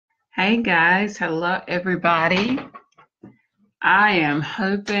Hey guys, hello everybody. I am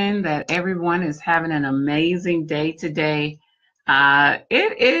hoping that everyone is having an amazing day today.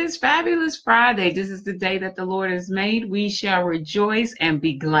 It is Fabulous Friday. This is the day that the Lord has made. We shall rejoice and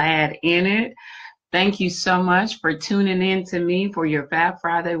be glad in it. Thank you so much for tuning in to me for your Fab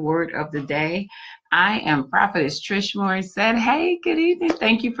Friday word of the day. I am Prophetess Trish said, hey, good evening.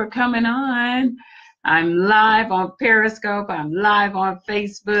 Thank you for coming on. I'm live on Periscope. I'm live on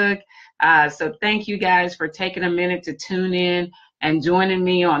Facebook. So thank you guys for taking a minute to tune in and joining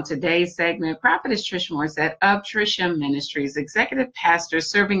me on today's segment. Prophetess Trish said of Trisha Ministries, executive pastor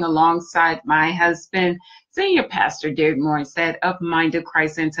serving alongside my husband, Senior Pastor Derek Morissette of Mind of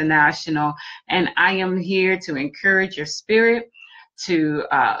Christ International, and I am here to encourage your spirit, to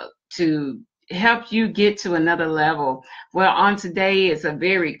help you get to another level. Well, on today it's a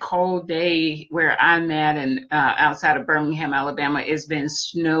very cold day where I'm at, and outside of Birmingham, Alabama, it's been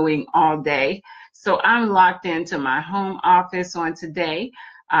snowing all day. So I'm locked into my home office on today,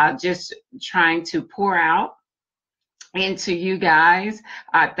 just trying to pour out into you guys.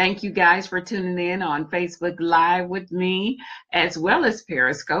 Thank you guys for tuning in on Facebook Live with me, as well as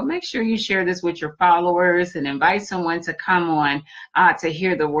Periscope. Make sure you share this with your followers and invite someone to come on to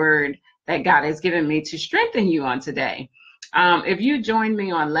hear the word that God has given me to strengthen you on today. If you joined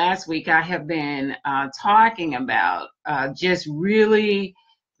me on last week, I have been talking about just really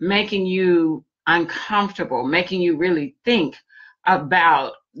making you uncomfortable, making you really think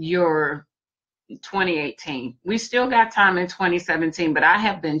about your 2018. We still got time in 2017, but I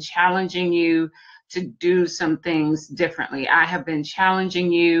have been challenging you to do some things differently. I have been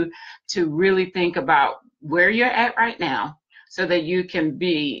challenging you to really think about where you're at right now so that you can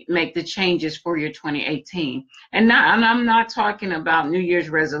make the changes for your 2018. And I'm not talking about New Year's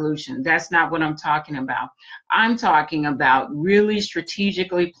resolution. That's not what I'm talking about. I'm talking about really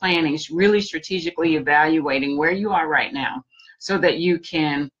strategically planning, really strategically evaluating where you are right now so that you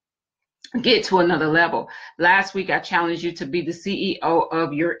can get to another level. Last week, I challenged you to be the CEO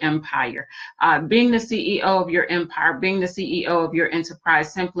of your empire. Being the CEO of your empire, being the CEO of your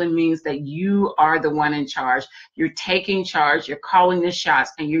enterprise simply means that you are the one in charge. You're taking charge, you're calling the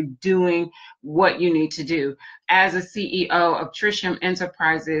shots, and you're doing what you need to do. As a CEO of Trisham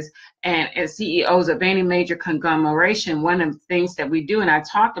Enterprises and as CEOs of any major conglomeration, one of the things that we do, and I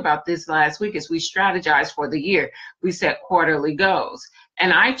talked about this last week, is we strategize for the year. We set quarterly goals.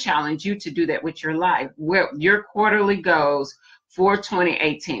 And I challenge you to do that with your life. Where your quarterly goals for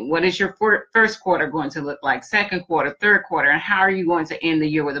 2018. What is your first quarter going to look like? Second quarter, third quarter, and how are you going to end the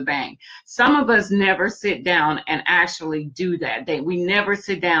year with a bang? Some of us never sit down and actually do that. We never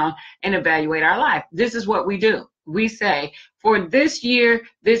sit down and evaluate our life. This is what we do. We say, for this year,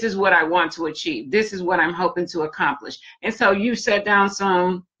 this is what I want to achieve. This is what I'm hoping to accomplish. And so you set down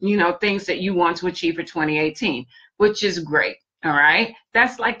some, things that you want to achieve for 2018, which is great. All right.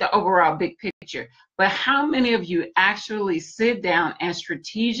 That's like the overall big picture. But how many of you actually sit down and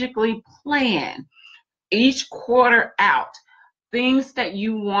strategically plan each quarter out things that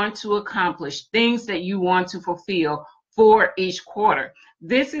you want to accomplish, things that you want to fulfill for each quarter?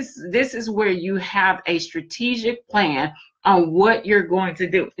 This is where you have a strategic plan on what you're going to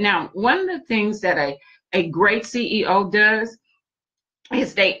do. Now, one of the things that a great CEO does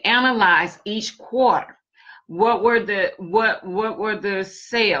is they analyze each quarter. What were the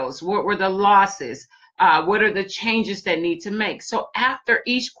sales? What were the losses? What are the changes that need to make? So after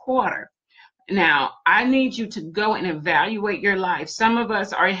each quarter, now I need you to go and evaluate your life. Some of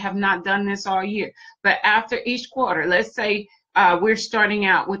us have not done this all year, but after each quarter, let's say we're starting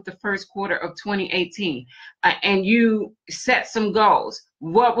out with the first quarter of 2018, and you set some goals.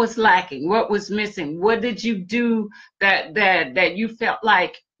 What was lacking? What was missing? What did you do that you felt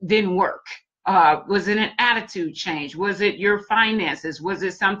like didn't work? Was it an attitude change? Was it your finances? Was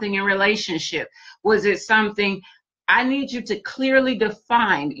it something in relationship? Was it something? I need you to clearly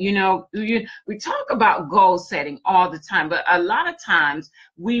define, we talk about goal setting all the time, but a lot of times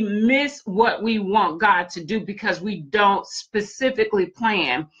we miss what we want God to do because we don't specifically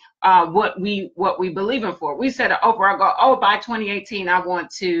plan what we believe in for. We set an overall goal, by 2018, I want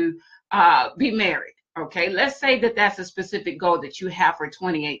to be married. Okay, let's say that's a specific goal that you have for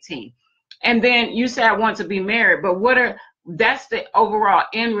 2018. And then you say, I want to be married, but that's the overall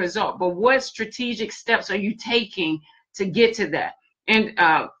end result. But what strategic steps are you taking to get to that? And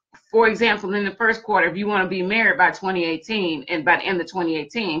for example, in the first quarter, if you want to be married by 2018 and by the end of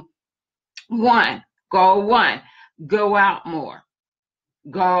 2018, goal one, go out more.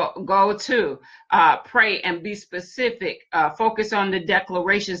 Go to pray and be specific. Focus on the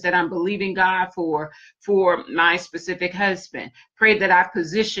declarations that I'm believing God for my specific husband. Pray that I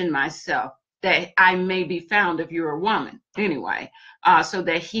position myself that I may be found if you're a woman anyway, so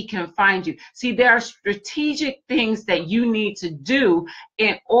that he can find you. See, there are strategic things that you need to do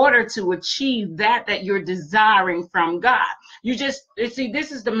in order to achieve that you're desiring from God. You see,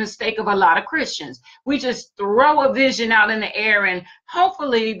 this is the mistake of a lot of Christians. We just throw a vision out in the air, and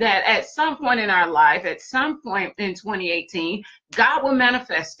hopefully that at some point in our life, at some point in 2018, God will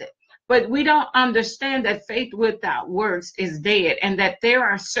manifest it. But we don't understand that faith without works is dead, and that there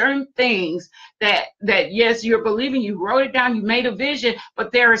are certain things that yes, you're believing, you wrote it down, you made a vision,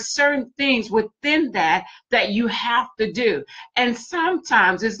 but there are certain things within that you have to do. And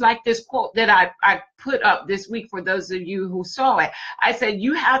sometimes it's like this quote that I put up this week for those of you who saw it. I said,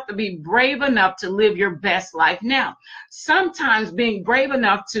 you have to be brave enough to live your best life now. Sometimes being brave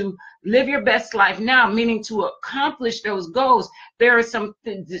enough to live your best life now, meaning to accomplish those goals, there are some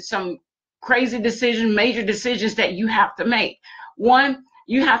crazy decisions, major decisions that you have to make. One,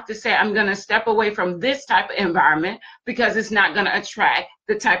 you have to say, I'm going to step away from this type of environment because it's not going to attract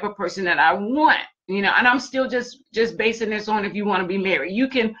the type of person that I want. And I'm still just basing this on if you want to be married. You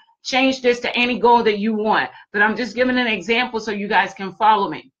can change this to any goal that you want, but I'm just giving an example so you guys can follow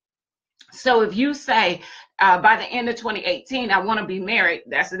me. So if you say, by the end of 2018, I want to be married,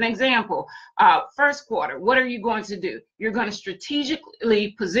 that's an example. First quarter, what are you going to do? You're going to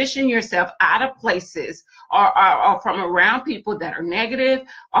strategically position yourself out of places or from around people that are negative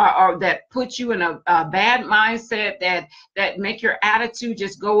or that put you in a bad mindset, that make your attitude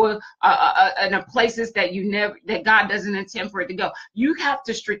just go in places that God doesn't intend for it to go. You have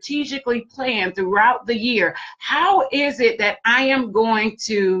to strategically plan throughout the year. How is it that I am going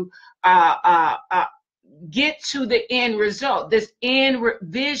to get to the end result, this end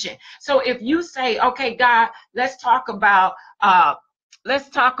vision? So if you say, okay, God, let's talk about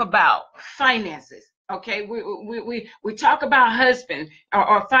finances. Okay, we talk about husband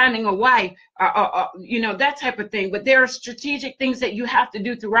or finding a wife, or that type of thing. But there are strategic things that you have to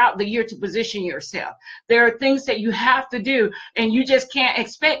do throughout the year to position yourself. There are things that you have to do, and you just can't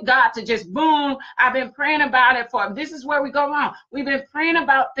expect God to just boom. I've been praying about it this is where we go wrong. We've been praying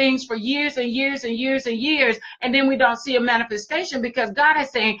about things for years and years and years and years, and then we don't see a manifestation because God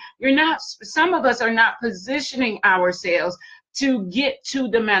is saying some of us are not positioning ourselves to get to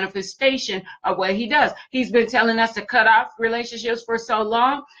the manifestation of what he does. He's been telling us to cut off relationships for so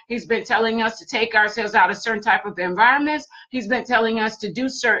long. He's been telling us to take ourselves out of certain type of environments. He's been telling us to do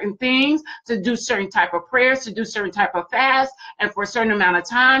certain things, to do certain type of prayers, to do certain type of fast, and for a certain amount of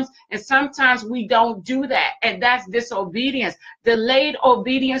times. And sometimes we don't do that, and that's disobedience. Delayed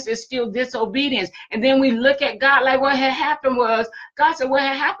obedience is still disobedience. And then we look at God like what had happened was, God said what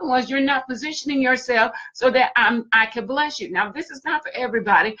had happened was you're not positioning yourself so that I can bless you. Now, this is not for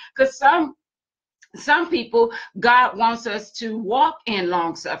everybody, because some people, God wants us to walk in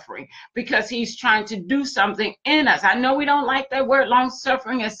long suffering because he's trying to do something in us. I know we don't like that word. Long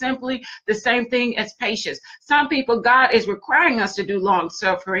suffering is simply the same thing as patience. Some people, God is requiring us to do long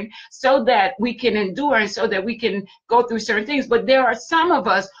suffering so that we can endure and so that we can go through certain things. But there are some of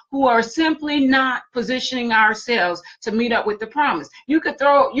us who are simply not positioning ourselves to meet up with the promise. You could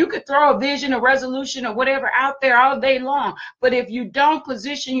throw a vision, a resolution, or whatever out there all day long. But if you don't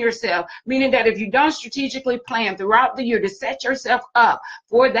position yourself, meaning that if you don't strategically plan throughout the year to set yourself up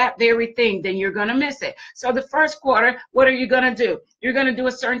for that very thing, then you're going to miss it. So the first quarter, what are you going to do? You're going to do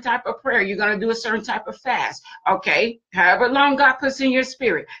a certain type of prayer. You're going to do a certain type of fast. Okay, however long God puts in your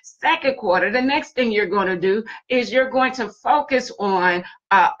spirit. Second quarter, the next thing you're going to do is you're going to focus on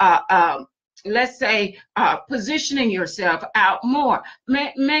let's say positioning yourself out more.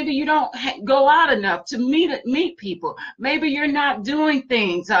 Maybe you don't go out enough to meet people. Maybe you're not doing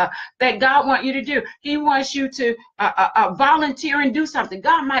things that God wants you to do. He wants you to volunteer and do something.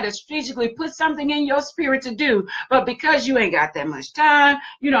 God might have strategically put something in your spirit to do, but because you ain't got that much time,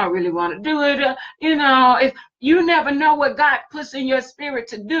 you don't really want to do it. You never know what God puts in your spirit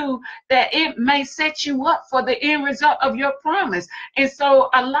to do, that it may set you up for the end result of your promise. And so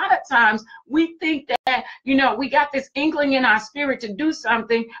a lot of times we think that, we got this inkling in our spirit to do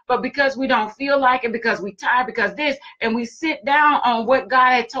something, but because we don't feel like it, because we tired, because this, and we sit down on what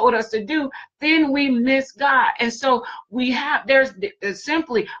God had told us to do, then we miss God. And so there's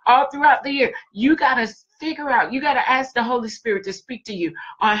simply all throughout the year, you got to figure out, you got to ask the Holy Spirit to speak to you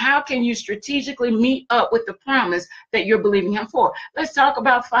on how can you strategically meet up with the promise that you're believing him for. Let's talk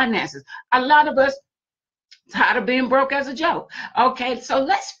about finances. A lot of us Tired of being broke as a joke. Okay, so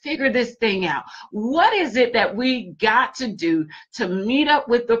let's figure this thing out. What is it that we got to do to meet up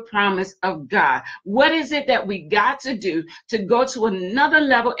with the promise of God? What is it that we got to do to go to another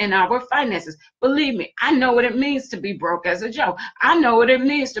level in our finances? Believe me, I know what it means to be broke as a joke. I know what it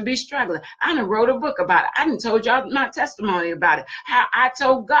means to be struggling. I done wrote a book about it. I done told y'all my testimony about it. How I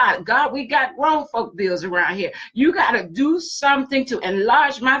told God, God, we got grown folk bills around here. You got to do something to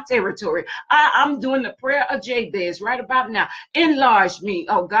enlarge my territory. I'm doing the prayer of Jabez right about now. Enlarge me,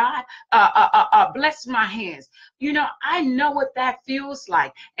 oh God. Bless my hands. You know, I know what that feels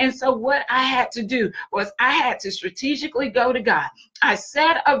like. And so what I had to do was I had to strategically go to God. I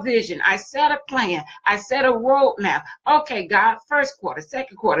set a vision. I set a plan. I set a roadmap. Okay, God, first quarter,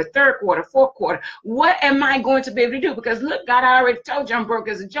 second quarter, third quarter, fourth quarter. What am I going to be able to do? Because look, God, I already told you I'm broke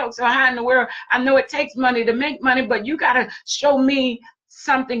as a joke. So how in the world? I know it takes money to make money, but you got to show me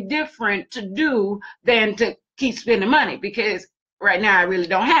something different to do than to keep spending money, because right now I really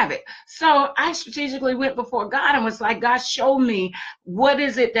don't have it. So I strategically went before God and was like, God, show me what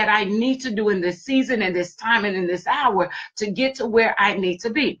is it that I need to do in this season and this time and in this hour to get to where I need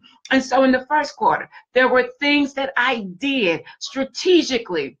to be. And so in the first quarter, there were things that I did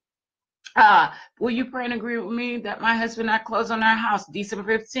strategically. Will you pray and agree with me that my husband and I close on our house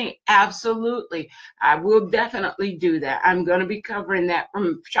December 15th? Absolutely. I will definitely do that. I'm going to be covering that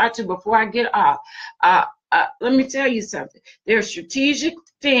before I get off. Let me tell you something. There are strategic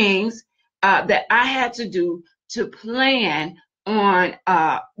things that I had to do to plan on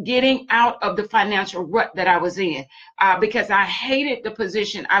getting out of the financial rut that I was in, because I hated the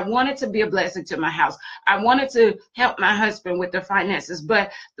position. I wanted to be a blessing to my house. I wanted to help my husband with the finances,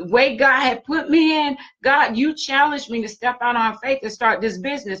 but the way God had put me in, God, you challenged me to step out on faith and start this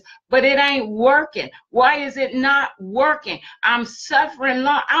business, but it ain't working. Why is it not working? I'm suffering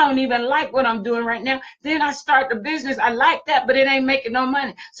long. I don't even like what I'm doing right now. Then I start the business. I like that, but it ain't making no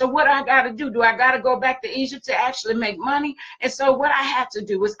money. So what I got to do? Do I got to go back to Egypt to actually make money? And so what I had to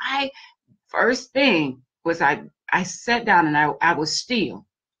do was I sat down and I was still.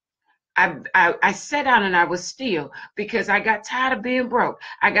 I sat down and I was still, because I got tired of being broke.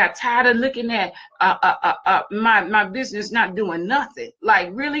 I got tired of looking at my business not doing nothing. Like,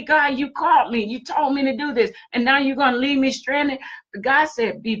 really, God, you called me. You told me to do this, and now you're going to leave me stranded? God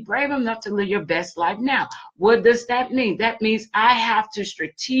said, be brave enough to live your best life now. What does that mean? That means I have to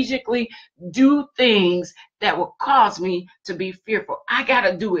strategically do things that will cause me to be fearful. I got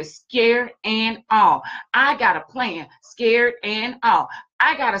to do it scared and all. I got a plan, scared and all.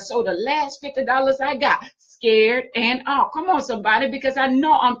 I got to sow the last $50 I got, scared and all. Come on, somebody, because I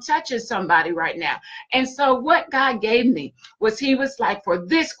know I'm touching somebody right now. And so what God gave me was, he was like, for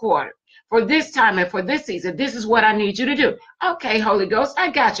this quarter, for this time, and for this season, this is what I need you to do. Okay, Holy Ghost,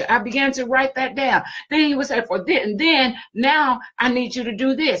 I got you. I began to write that down. Then he would say, for this, and then now I need you to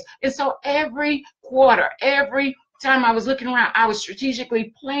do this. And so every quarter, every time I was looking around, I was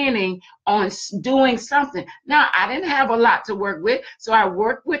strategically planning on doing something. Now, I didn't have a lot to work with, so I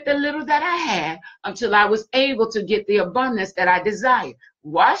worked with the little that I had until I was able to get the abundance that I desired.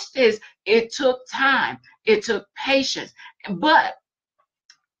 Watch this. It took time. It took patience. But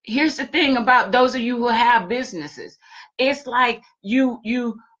here's the thing about those of you who have businesses. It's like you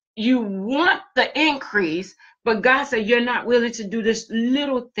want the increase, but God said you're not willing to do this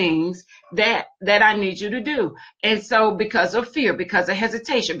little things that I need you to do. And so because of fear, because of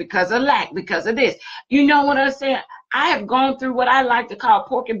hesitation, because of lack, because of this, you know what I'm saying? I have gone through what I like to call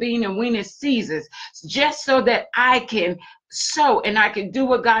pork and bean and weenie seasons, just so that I can sow and I can do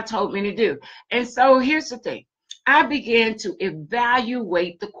what God told me to do. And so here's the thing. I began to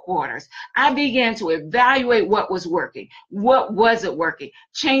evaluate the quarters. I began to evaluate what was working, what wasn't working,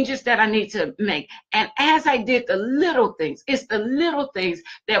 changes that I need to make. And as I did the little things, it's the little things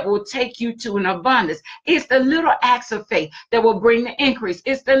that will take you to an abundance. It's the little acts of faith that will bring the increase.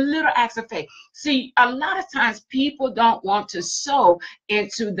 It's the little acts of faith. See, a lot of times people don't want to sow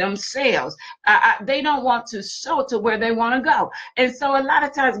into themselves. They don't want to sow to where they want to go. And so a lot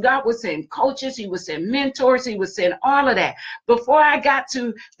of times God would send coaches, he would send mentors, he would send all of that. Before I got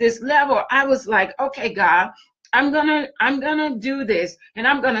to this level, I was like, okay, God, I'm gonna do this, and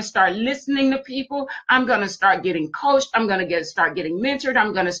I'm gonna start listening to people. I'm gonna start getting coached. I'm gonna start getting mentored.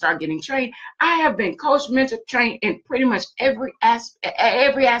 I'm gonna start getting trained. I have been coached, mentored, trained in pretty much every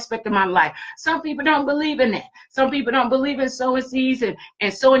aspect of my life. Some people don't believe in that. Some people don't believe in sowing seeds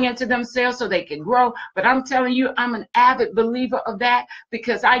and sowing into themselves so they can grow. But I'm telling you, I'm an avid believer of that,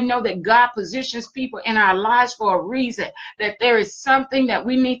 because I know that God positions people in our lives for a reason, that there is something that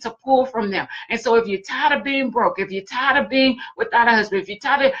we need to pull from them. And so if you're tired of being broke, broke, if you're tired of being without a husband, if you're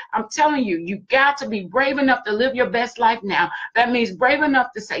tired of, I'm telling you, you got to be brave enough to live your best life now. That means brave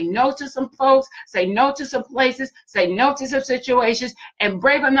enough to say no to some folks, say no to some places, say no to some situations, and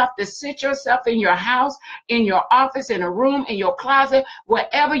brave enough to sit yourself in your house, in your office, in a room, in your closet,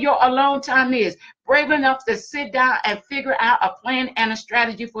 wherever your alone time is. Brave enough to sit down and figure out a plan and a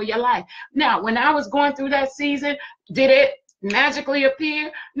strategy for your life. Now, when I was going through that season, did it magically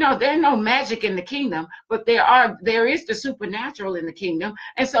appear? No, there's no magic in the kingdom, but there is the supernatural in the kingdom.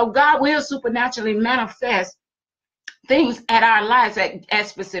 And so God will supernaturally manifest things at our lives at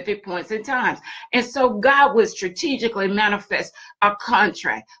specific points in times. And so God would strategically manifest a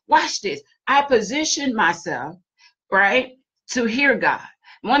contract. Watch this. I positioned myself, right, to hear God.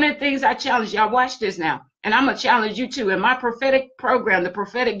 One of the things I challenge y'all, watch this now, and I'm going to challenge you too. In my prophetic program, the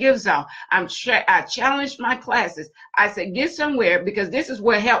prophetic give zone, I challenged my classes. I said, get somewhere, because this is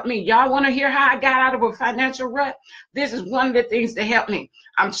what helped me. Y'all want to hear how I got out of a financial rut? This is one of the things that helped me.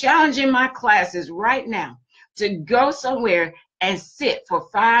 I'm challenging my classes right now to go somewhere and sit for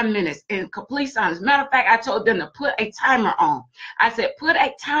 5 minutes in complete silence. Matter of fact, I told them to put a timer on. I said, put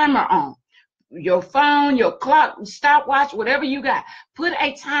a timer on. Your phone, your clock, stopwatch, whatever you got, put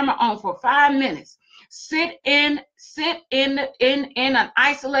a timer on for 5 minutes. Sit in an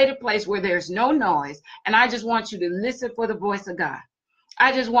isolated place where there's no noise, and I just want you to listen for the voice of God.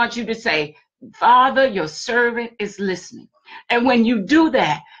 I just want you to say, Father, your servant is listening. And when you do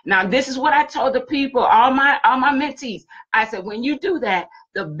that, now this is what I told the people, all my mentees. I said, when you do that,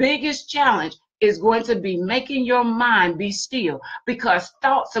 the biggest challenge is going to be making your mind be still, because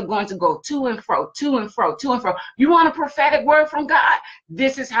thoughts are going to go to and fro, to and fro, to and fro. You want a prophetic word from God?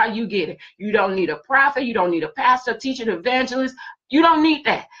 This is how you get it. You don't need a prophet. You don't need a pastor, teacher, evangelist. You don't need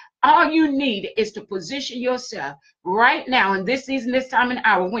that. All you need is to position yourself right now in this season, this time and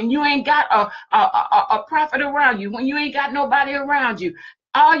hour, when you ain't got a prophet around you, when you ain't got nobody around you.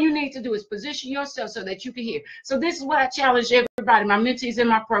 All you need to do is position yourself so that you can hear. So this is what I challenge everybody, my mentees in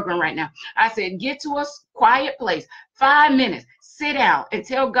my program right now. I said, get to a quiet place, 5 minutes, sit down and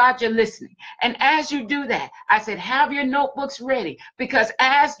tell God you're listening. And as you do that, I said, have your notebooks ready, because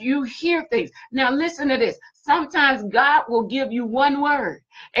as you hear things, now listen to this. Sometimes God will give you one word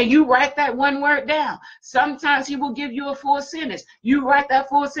and you write that one word down. Sometimes he will give you a full sentence. You write that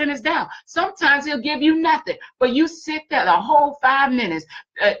full sentence down. Sometimes he'll give you nothing, but you sit there the whole 5 minutes,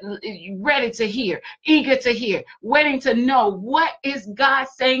 ready to hear, eager to hear, waiting to know what is God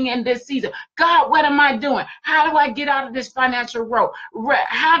saying in this season. God, what am I doing? How do I get out of this financial road?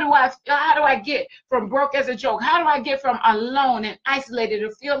 How do I get from broke as a joke? How do I get from alone and isolated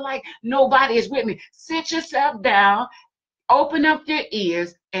to feel like nobody is with me? Sit yourself down, open up your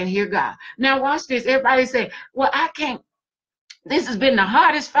ears, and hear God. Now watch this. Everybody say, well, I can't. This has been the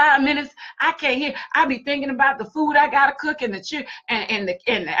hardest 5 minutes. I can't hear. I be thinking about the food I gotta cook and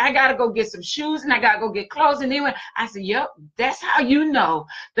and I gotta go get some shoes and I gotta go get clothes. And then I said, yep, that's how you know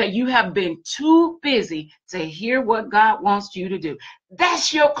that you have been too busy to hear what God wants you to do.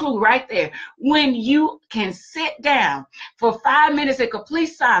 That's your clue right there. When you can sit down for 5 minutes in complete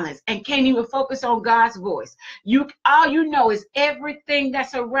silence and can't even focus on God's voice. All you know is everything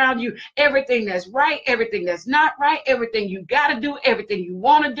that's around you, everything that's right, everything that's not right, everything you got to do, everything you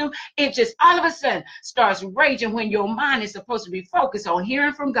want to do. It just all of a sudden starts raging when your mind is supposed to be focused on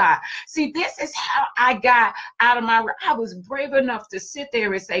hearing from God. See, this is how I got out of I was brave enough to sit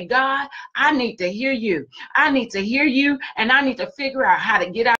there and say, God, I need to hear you. I need to hear you, and I need to figure out how to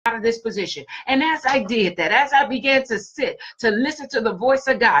get out of this position. And as I did that, as I began to sit, to listen to the voice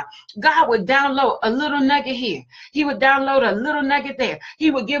of God, God would download a little nugget here. He would download a little nugget there.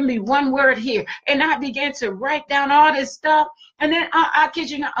 He would give me one word here. And I began to write down all this stuff. And then I kid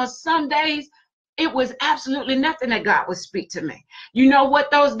you not, on some days, it was absolutely nothing that God would speak to me. You know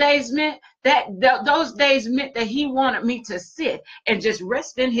what those days meant? Those days meant that he wanted me to sit and just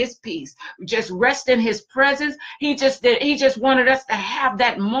rest in his peace, just rest in his presence. He just wanted us to have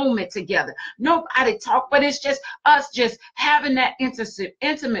that moment together. Nobody talked, but it's just us just having that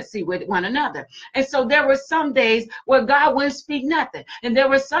intimacy with one another. And so there were some days where God wouldn't speak nothing. And there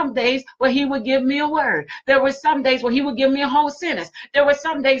were some days where he would give me a word. There were some days where he would give me a whole sentence. There were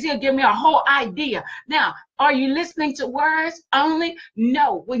some days he'll give me a whole idea. Now, are you listening to words only?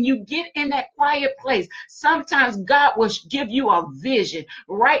 No. When you get in that quiet place, sometimes God will give you a vision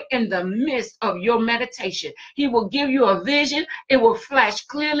right in the midst of your meditation. He will give you a vision. It will flash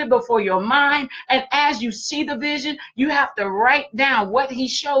clearly before your mind. And as you see the vision, you have to write down what he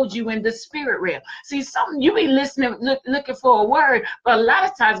showed you in the spirit realm. See, you be listening, looking for a word, but a lot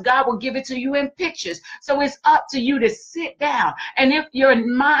of times God will give it to you in pictures. So it's up to you to sit down. And if your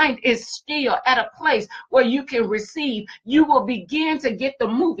mind is still at a place where you can receive, you will begin to get the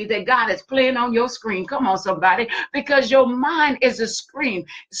movie that God is playing on your screen. Come on, somebody, because your mind is a screen.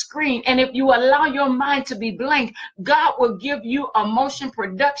 And if you allow your mind to be blank, God will give you a motion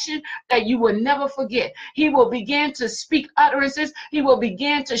production that you will never forget. He will begin to speak utterances. He will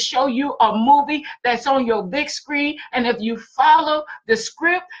begin to show you a movie that's on your big screen. And if you follow the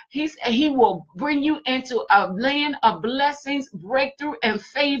script, he will bring you into a land of blessings, breakthrough, and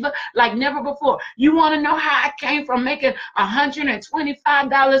favor like never before. You want to know how I came from making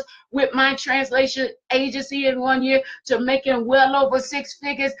 $125 with my translation agency in 1 year to making well over 6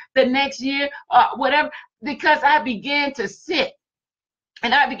 figures the next year, whatever? Because I began to sit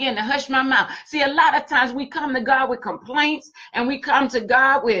and I began to hush my mouth. See, a lot of times we come to God with complaints, and we come to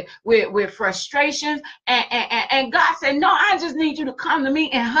God with frustrations. And God said, no, I just need you to come to me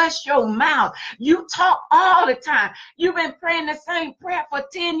and hush your mouth. You talk all the time. You've been praying the same prayer for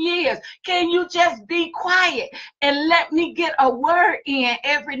 10 years. Can you just be quiet and let me get a word in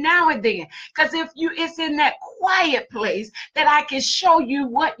every now and then? Because it's in that quiet place that I can show you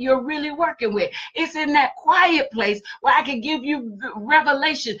what you're really working with. It's in that quiet place where I can give you revelation.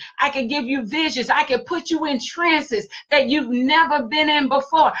 I can give you visions. I can put you in trances that you've never been in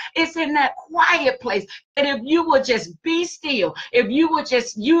before. It's in that quiet place that if you will just be still, if you will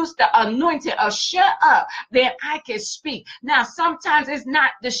just use the anointing of shut up, then I can speak. Now, sometimes it's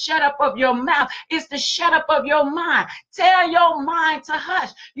not the shut up of your mouth. It's the shut up of your mind. Tell your mind to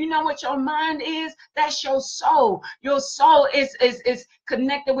hush. You know what your mind is? That's your soul. Your soul is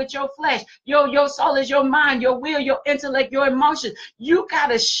connected with your flesh. Your soul is your mind, your will, your intellect, your emotions. You got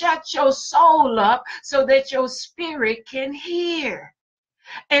to shut your soul up so that your spirit can hear.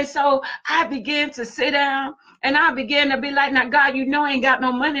 And so I began to sit down and I began to be like, now, God, you know I ain't got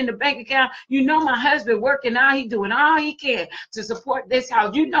no money in the bank account. You know my husband working out. He doing all he can to support this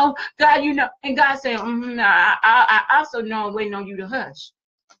house. You know, God, you know. And God said, I also know I'm waiting on you to hush.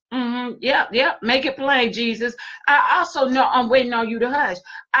 Yep. Make it plain, Jesus. I also know I'm waiting on you to hush.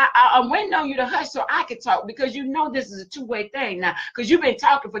 I'm waiting on you to hush so I can talk, because you know this is a two-way thing now. Because you've been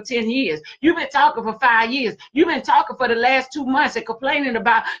talking for 10 years. You've been talking for 5 years. You've been talking for the last 2 months and complaining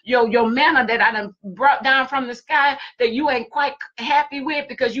about your manna that I done brought down from the sky that you ain't quite happy with,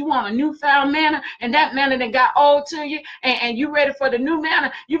 because you want a newfound manna, and that manna that got old to you, and you ready for the new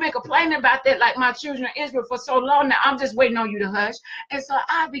manna. You've been complaining about that like my children of Israel for so long now. I'm just waiting on you to hush. And so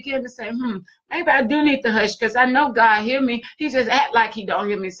I began to say, maybe I do need to hush, because I know God hear me. He just act like he don't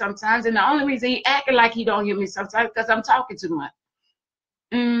hear me sometimes. And the only reason he acting like he don't hear me sometimes because I'm talking too much.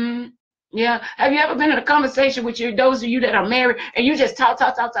 Yeah. Have you ever been in a conversation with those of you that are married, and you just talk,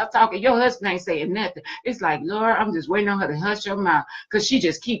 and your husband ain't saying nothing? It's like, Lord, I'm just waiting on her to hush her mouth, because she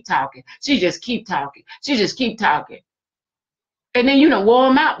just keep talking. She just keep talking. She just keep talking. And then you know, wore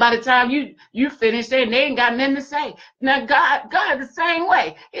them out by the time you finish saying they ain't got nothing to say. Now God the same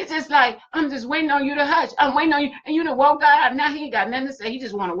way. It's just like, I'm just waiting on you to hush. I'm waiting on you. And you know, woke God out. Now he ain't got nothing to say. He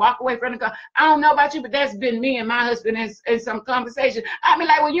just want to walk away from the car. I don't know about you, but that's been me and my husband in some conversation. I be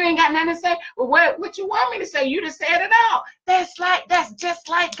like, well, you ain't got nothing to say. Well, what you want me to say? You just said it all. That's just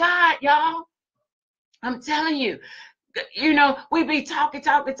like God, y'all. I'm telling you. You know, we be talking,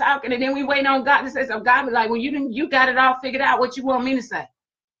 and then we wait on God to say something. God be like, well, you got it all figured out. What you want me to say?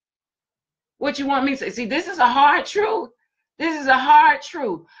 What you want me to say? See, this is a hard truth. This is a hard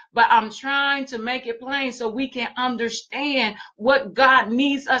truth, but I'm trying to make it plain so we can understand what God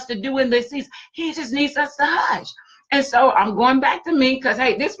needs us to do in this season. He just needs us to hush. And so I'm going back to me, because,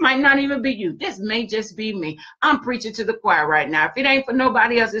 hey, this might not even be you. This may just be me. I'm preaching to the choir right now. If it ain't for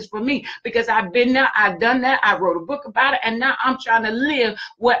nobody else, it's for me, because I've been there. I've done that. I wrote a book about it. And now I'm trying to live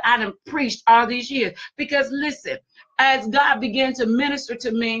what I done preached all these years. Because listen, as God began to minister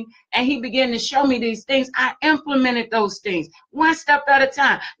to me and he began to show me these things, I implemented those things one step at a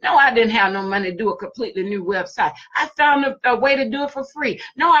time. No, I didn't have no money to do a completely new website. I found a way to do it for free.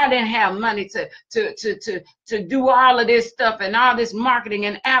 No, I didn't have money to do all of this stuff and all this marketing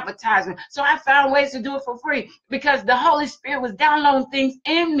and advertising. So I found ways to do it for free, because the Holy Spirit was downloading things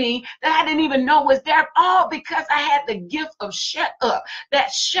in me that I didn't even know was there, all because I had the gift of shut up,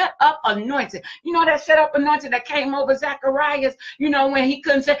 that shut up anointing. You know, that shut up anointing that came over Zacharias, you know, when he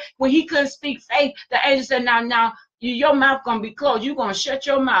couldn't speak faith, the angel said, now, your mouth gonna be closed. You're gonna shut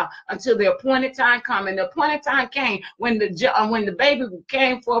your mouth until the appointed time come. And the appointed time came when the baby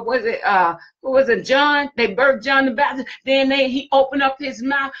came forth. Who was it? John. They birthed John the Baptist. Then he opened up his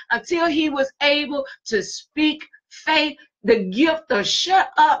mouth until he was able to speak faith. The gift of shut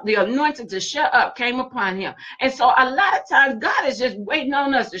up, the anointing to shut up came upon him. And so a lot of times God is just waiting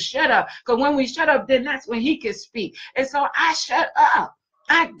on us to shut up, because when we shut up, then that's when he can speak. And so I shut up.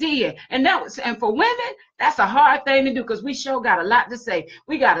 I did. And for women, that's a hard thing to do because we sure got a lot to say.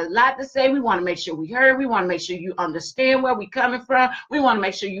 We got a lot to say. We want to make sure we heard. We want to make sure you understand where we're coming from. We want to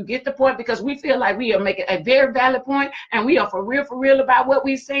make sure you get the point because we feel like we are making a very valid point and we are for real about what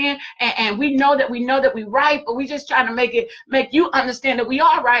we're saying. And we know that we're right, but we just trying to make you understand that we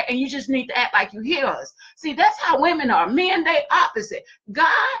are right and you just need to act like you hear us. See, that's how women are. Men, they opposite.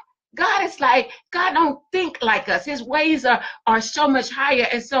 God is like, God don't think like us. His ways are so much higher.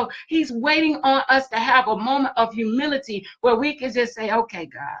 And so he's waiting on us to have a moment of humility where we can just say, okay,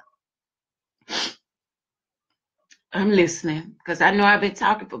 God, I'm listening. Because I know I've been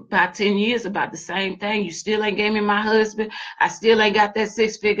talking for about 10 years about the same thing. You still ain't gave me my husband. I still ain't got that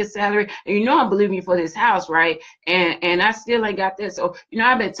 6-figure salary. And you know I'm believing you for this house, right? And I still ain't got that. So,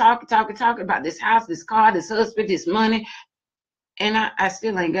 I've been talking about this house, this car, this husband, this money. And I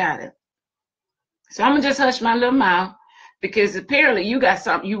still ain't got it. So I'm going to just hush my little mouth because apparently you got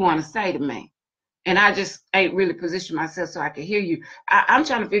something you want to say to me. And I just ain't really positioned myself so I can hear you. I'm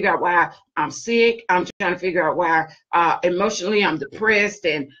trying to figure out why I'm sick. I'm trying to figure out why emotionally I'm depressed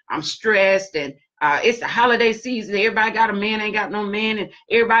and I'm stressed. And it's the holiday season. Everybody got a man, ain't got no man. And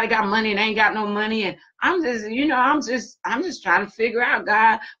everybody got money and ain't got no money. And I'm just, I'm just trying to figure out,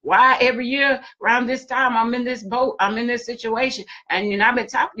 God, why every year around this time I'm in this boat, I'm in this situation. And I've been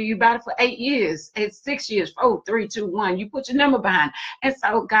talking to you about it for 8 years. It's 6 years, 4, 3, 2, 1. You put your number behind. And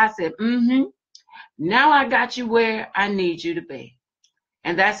so God said, now I got you where I need you to be.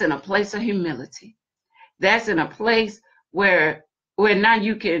 And that's in a place of humility. That's in a place where now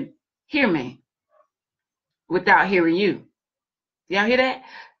you can hear me without hearing you. Y'all hear that?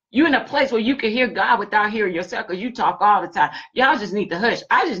 You're in a place where you can hear God without hearing yourself because you talk all the time. Y'all just need to hush.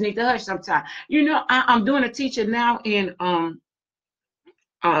 I just need to hush sometimes. I'm doing a teaching now in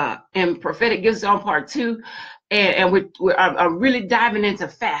Prophetic Gifts on Part 2. And I'm really diving into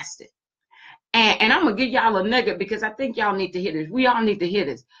fasting. And I'm going to give y'all a nugget because I think y'all need to hear this. We all need to hear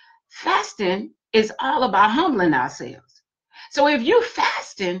this. Fasting is all about humbling ourselves. So if you're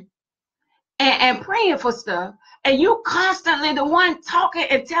fasting and praying for stuff, and you constantly the one talking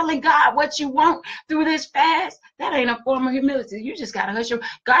and telling God what you want through this fast, that ain't a form of humility. You just got to hush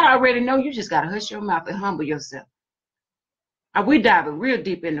God already know you just got to hush your mouth and humble yourself. We diving real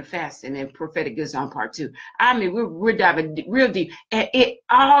deep into fasting and prophetic gifts on Part 2. I mean, we're diving real deep, and it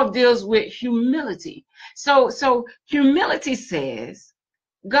all deals with humility. So humility says,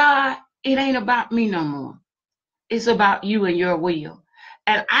 God, it ain't about me no more. It's about you and your will.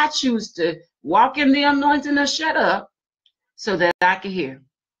 And I choose to walk in the anointing of shut up so that I can hear.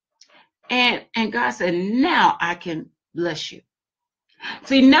 And God said, now I can bless you.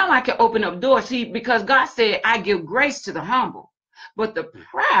 See, now I can open up doors. See, because God said, I give grace to the humble, but the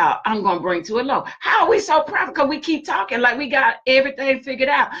proud I'm going to bring to a low. How are we so proud? Because we keep talking like we got everything figured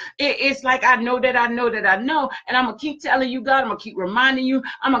out. It's like I know that I know that I know. And I'm going to keep telling you, God, I'm going to keep reminding you.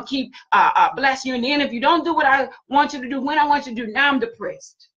 I'm going to keep blessing you. And then if you don't do what I want you to do, when I want you to do, now I'm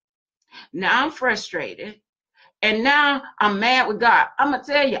depressed. Now I'm frustrated. And now I'm mad with God. I'm going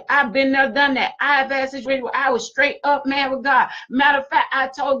to tell you, I've been there, done that. I've had situations where I was straight up mad with God. Matter of fact, I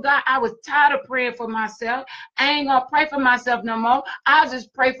told God I was tired of praying for myself. I ain't going to pray for myself no more. I'll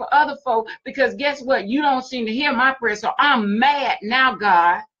just pray for other folk because guess what? You don't seem to hear my prayer. So I'm mad now,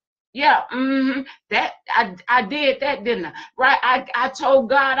 God. Yeah, that I did that, didn't I? Right? I told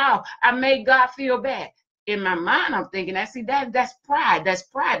God off. I made God feel bad. In my mind, I'm thinking that's pride. That's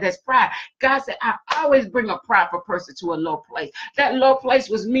pride. That's pride. God said, I always bring a prideful person to a low place. That low place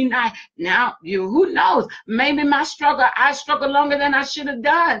was me. Now, who knows? Maybe I struggled longer than I should have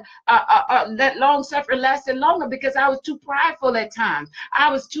done. That long suffering lasted longer because I was too prideful at times.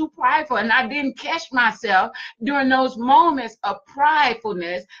 I was too prideful and I didn't catch myself during those moments of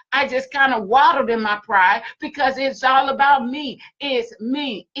pridefulness. I just kind of waddled in my pride because it's all about me. It's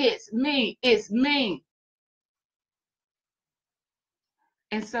me. It's me. It's me.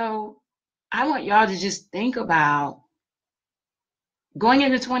 And so I want y'all to just think about going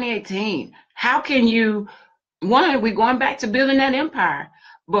into 2018. How can you, we're going back to building that empire.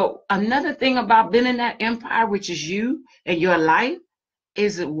 But another thing about building that empire, which is you and your life,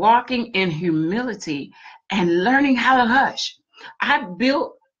 is walking in humility and learning how to hush. I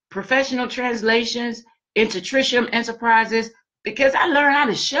built professional translations into Trisham Enterprises because I learned how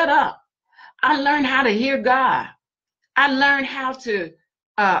to shut up. I learned how to hear God. I learned how to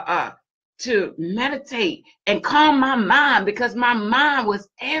meditate and calm my mind because my mind was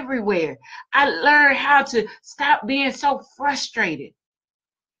everywhere. I learned how to stop being so frustrated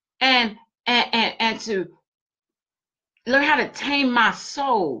and to Learn how to tame my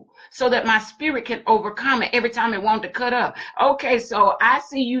soul so that my spirit can overcome it every time it wants to cut up. Okay, so I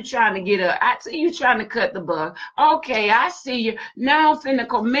see you trying to get up. I see you trying to cut the bug. Okay, I see you. Now I'm finna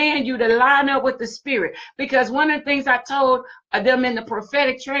command you to line up with the spirit. Because one of the things I told them in the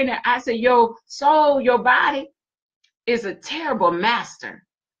prophetic training, I said, your soul, your body is a terrible master,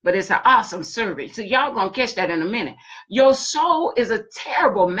 but it's an awesome servant. So y'all gonna catch that in a minute. Your soul is a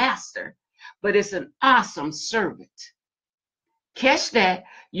terrible master, but it's an awesome servant. Catch that.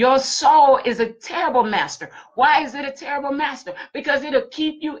 Your soul is a terrible master. Why is it a terrible master? Because it'll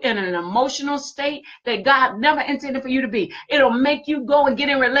keep you in an emotional state that God never intended for you to be. It'll make you go and get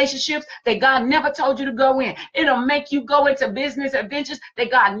in relationships that God never told you to go in. It'll make you go into business adventures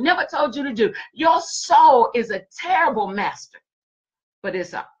that God never told you to do. Your soul is a terrible master, but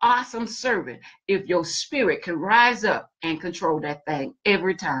it's an awesome servant if your spirit can rise up and control that thing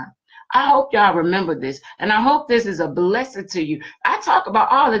every time. I hope y'all remember this, and I hope this is a blessing to you. I talk about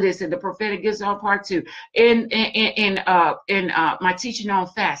all of this in the prophetic gifts on part 2 in my teaching on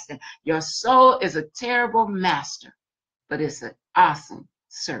fasting. Your soul is a terrible master, but it's an awesome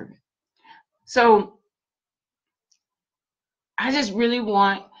servant. So I just really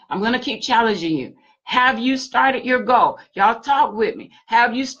I'm going to keep challenging you. Have you started your goal? Y'all talk with me.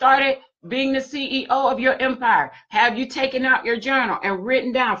 Have you started being the CEO of your empire? Have you taken out your journal and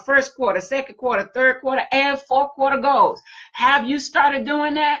written down first quarter, second quarter, third quarter, and fourth quarter goals? Have you started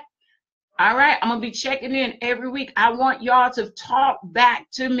doing that? All right, I'm going to be checking in every week. I want y'all to talk back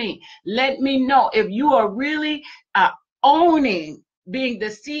to me. Let me know if you are really owning being the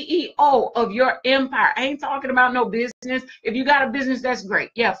CEO of your empire. I ain't talking about no business. If you got a business, that's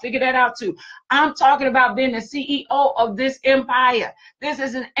great. Yeah, figure that out too. I'm talking about being the CEO of this empire. This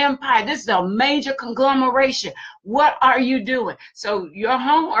is an empire. This is a major conglomeration. What are you doing? So your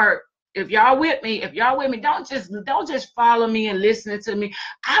homework, if y'all with me, don't just follow me and listen to me.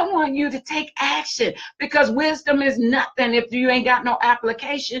 I want you to take action, because wisdom is nothing if you ain't got no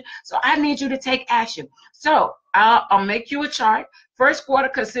application. So I need you to take action. So I'll make you a chart. First quarter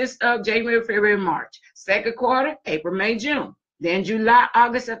consists of January, February, March. Second quarter, April, May, June. Then July,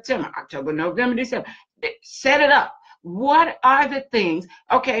 August, September, October, November, December. Set it up. What are the things?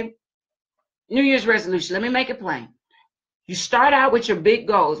 Okay, New Year's resolution. Let me make it plain. You start out with your big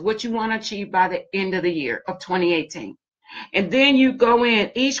goals, what you want to achieve by the end of the year of 2018. And then you go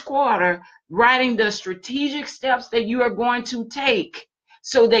in each quarter writing the strategic steps that you are going to take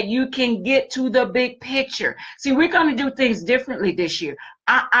so that you can get to the big picture. See, we're going to do things differently this year.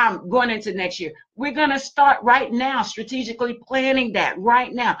 I'm going into next year. We're going to start right now, strategically planning that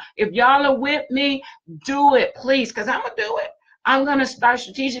right now. If y'all are with me, do it, please, because I'm going to do it. I'm going to start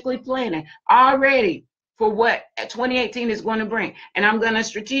strategically planning already for what 2018 is going to bring. And I'm going to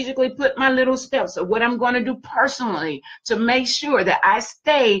strategically put my little steps of what I'm going to do personally to make sure that I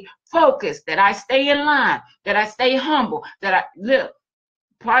stay focused, that I stay in line, that I stay humble, that I look.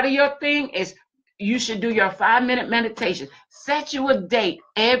 Part of your thing is you should do your 5-minute meditation. Set you a date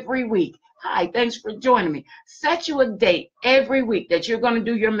every week. Hi, thanks for joining me. Set you a date every week that you're going to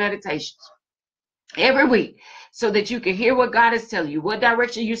do your meditations. Every week, so that you can hear what God is telling you, what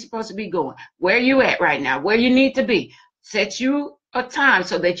direction you're supposed to be going, where you at right now, where you need to be. Set you a time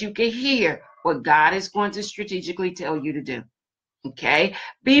so that you can hear what God is going to strategically tell you to do. Okay,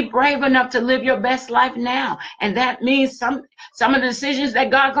 be brave enough to live your best life now. And that means some of the decisions that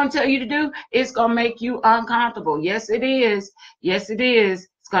God's going to tell you to do, it's going to make you uncomfortable. Yes, it is. Yes, it is.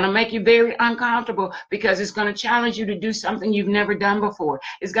 It's going to make you very uncomfortable, because it's going to challenge you to do something you've never done before.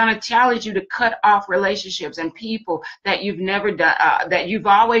 It's going to challenge you to cut off relationships and people that you've never done, that you've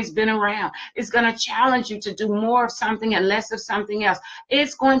always been around. It's going to challenge you to do more of something and less of something else.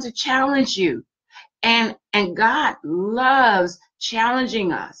 It's going to challenge you. And God loves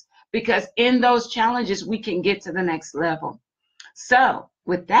challenging us, because in those challenges, we can get to the next level. So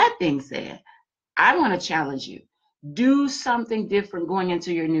with that being said, I want to challenge you. Do something different going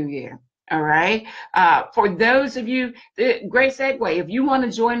into your new year. All right. For those of you, great segue. If you want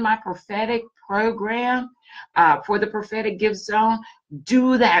to join my prophetic program for the prophetic gift zone,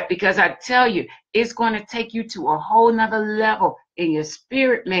 do that, because I tell you, it's going to take you to a whole nother level in your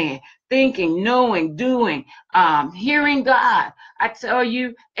spirit, man. Thinking, knowing, doing, hearing God. I tell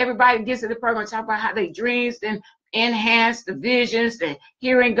you, everybody gets to the program talk about how they dreams and enhance the visions, and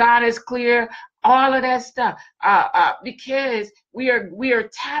hearing God is clear, all of that stuff, because we are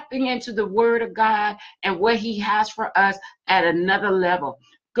tapping into the Word of God and what He has for us at another level.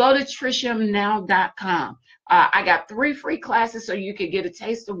 go to trishimnow.com. I got 3 free classes so you can get a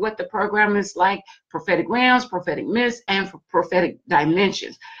taste of what the program is like: prophetic realms, prophetic myths, and prophetic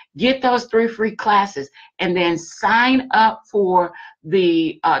dimensions. Get those 3 free classes and then sign up for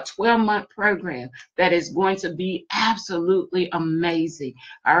the 12-month program that is going to be absolutely amazing.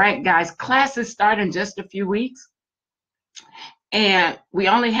 All right, guys, classes start in just a few weeks. And we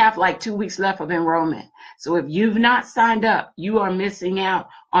only have like 2 weeks left of enrollment. So if you've not signed up, you are missing out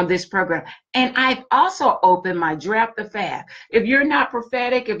on this program. And I've also opened my Draft the Fab. If you're not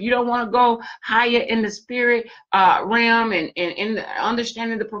prophetic, if you don't want to go higher in the spirit realm and in the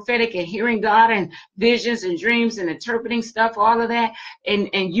understanding the prophetic and hearing God and visions and dreams and interpreting stuff, all of that, and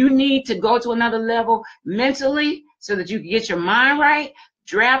you need to go to another level mentally so that you can get your mind right,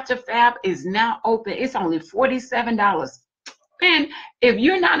 Draft the Fab is now open. It's only $47. And if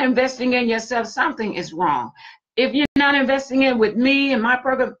you're not investing in yourself, something is wrong. If you're not investing in with me and my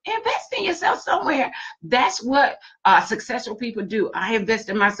program, invest in yourself somewhere. That's what successful people do. I invest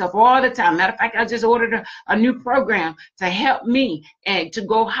in myself all the time. Matter of fact, I just ordered a new program to help me and to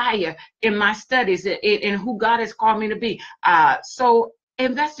go higher in my studies and who God has called me to be. So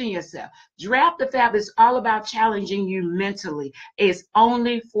invest in yourself. Draft the Fab is all about challenging you mentally. It's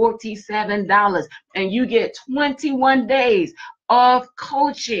only $47, and you get 21 days of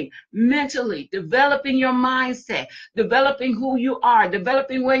coaching mentally, developing your mindset, developing who you are,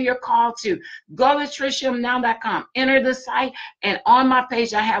 developing where you're called to. Go to trishimnow.com, enter the site, and on my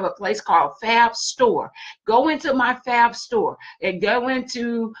page, I have a place called Fab Store. Go into my Fab Store and go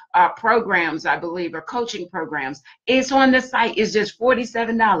into programs, I believe, or coaching programs. It's on the site. It's just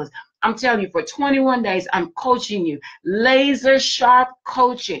 $47. I'm telling you, for 21 days, I'm coaching you, laser sharp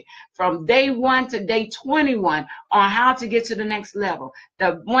coaching from day 1 to day 21 on how to get to the next level.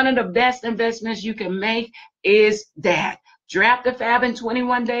 One of the best investments you can make is that. Draft the Fab in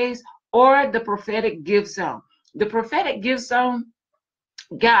 21 days or the prophetic gift zone. The prophetic gift zone,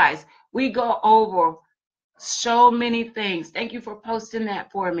 guys, we go over so many things. Thank you for posting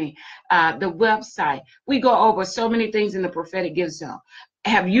that for me. The website, we go over so many things in the prophetic gift zone.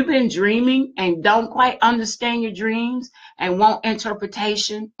 Have you been dreaming and don't quite understand your dreams and want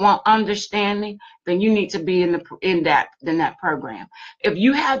interpretation, want understanding? Then you need to be in that program. If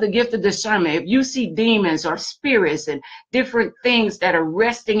you have the gift of discernment, if you see demons or spirits and different things that are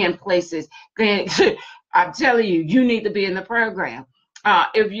resting in places, then I'm telling you, you need to be in the program.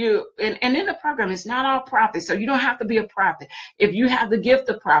 If you and in the program, it's not all prophets, so you don't have to be a prophet. If you have the gift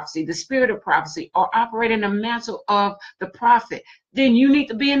of prophecy, the spirit of prophecy, or operate in the mantle of the prophet, then you need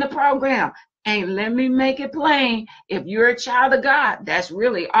to be in the program. And let me make it plain, if you're a child of God, that's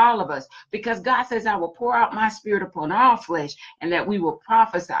really all of us, because God says, I will pour out my spirit upon all flesh and that we will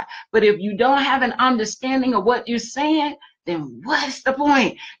prophesy. But if you don't have an understanding of what you're saying, then what's the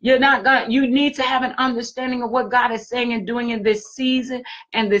point? You're not gonna, you need to have an understanding of what God is saying and doing in this season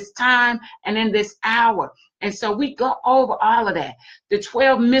and this time and in this hour. And so we go over all of that. The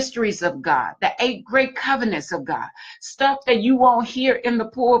 12 mysteries of God, the 8 great covenants of God, stuff that you won't hear in the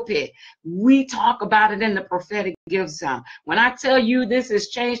pulpit. We talk about it in the prophetic gift zone. When I tell you this has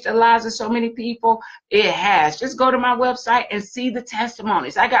changed the lives of so many people, it has. Just go to my website and see the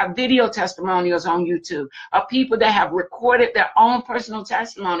testimonies. I got video testimonials on YouTube of people that have recorded their own personal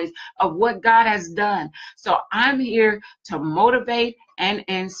testimonies of what God has done. So I'm here to motivate and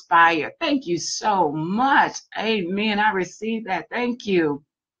inspire. Thank you so much. Amen. I received that. Thank you.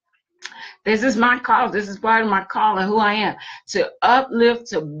 This is my call. This is part of my call and who I am, to uplift,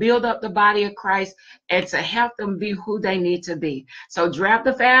 to build up the body of Christ, and to help them be who they need to be. So Draft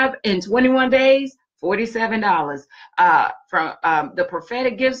the Fab in 21 days, $47. From the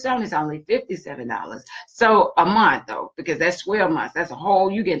prophetic gift zone is only $57. So a month, though, because that's 12 months. That's a whole,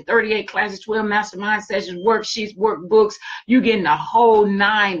 you get 38 classes, 12 mastermind sessions, worksheets, workbooks. You getting a whole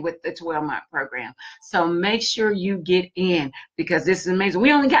 9 with the 12-month program. So make sure you get in, because this is amazing.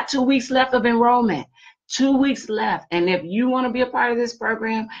 We only got 2 weeks left of enrollment. 2 weeks left. And if you want to be a part of this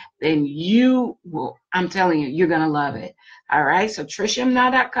program, then you will, I'm telling you, you're going to love it. All right. So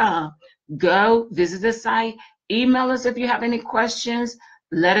trishimnow.com. Go visit the site, email us if you have any questions,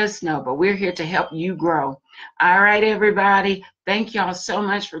 let us know, but we're here to help you grow. All right, everybody, thank y'all so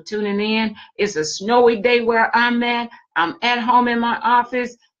much for tuning in. It's a snowy day where I'm at. I'm at home in my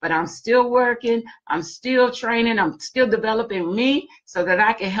office, but I'm still working. I'm still training. I'm still developing me so that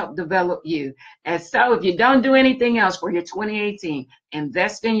I can help develop you. And so if you don't do anything else for your 2018,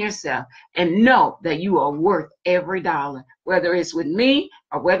 invest in yourself and know that you are worth every dollar, whether it's with me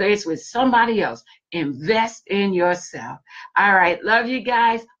or whether it's with somebody else. Invest in yourself. All right. Love you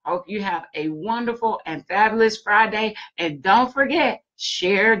guys. Hope you have a wonderful and fabulous Friday. And don't forget,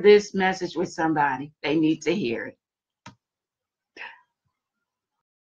 share this message with somebody. They need to hear it.